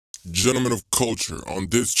Gentlemen of culture, on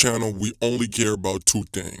this channel we only care about two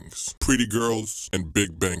things: pretty girls and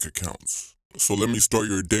big bank accounts. So let me start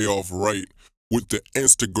your day off right with the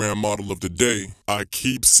Instagram model of the day. I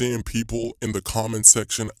keep seeing people in the comment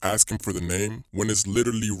section asking for the name when it's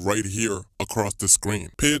literally right here across the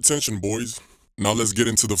screen. Pay attention, boys. Now let's get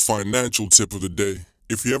into the financial tip of the day.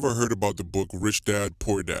 If you ever heard about the book Rich Dad,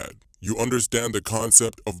 Poor Dad, you understand the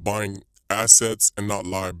concept of buying assets and not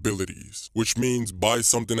liabilities, which means buy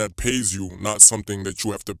something that pays you, not something that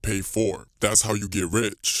you have to pay for. That's how you get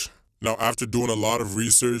rich. Now, after doing a lot of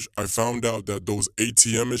research, I found out that those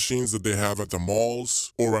ATM machines that they have at the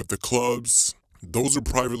malls or at the clubs, those are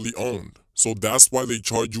privately owned. So that's why they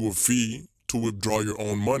charge you a fee to withdraw your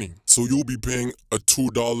own money. So you'll be paying a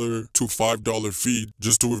 $2 to $5 fee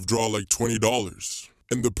just to withdraw like $20.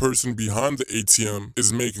 And the person behind the ATM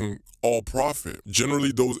is making all profit.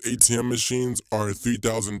 Generally, those ATM machines are a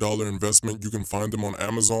 $3,000 investment. You can find them on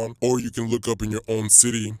Amazon, or you can look up in your own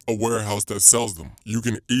city a warehouse that sells them. You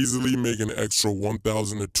can easily make an extra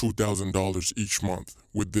 $1,000 to $2,000 each month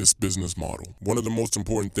with this business model. One of the most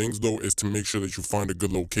important things though is to make sure that you find a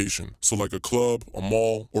good location. So like a club, a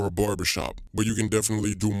mall, or a barbershop. But you can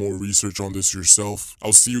definitely do more research on this yourself.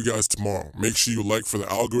 I'll see you guys tomorrow. Make sure you like for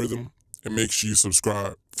the algorithm, and make sure you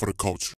subscribe for the culture.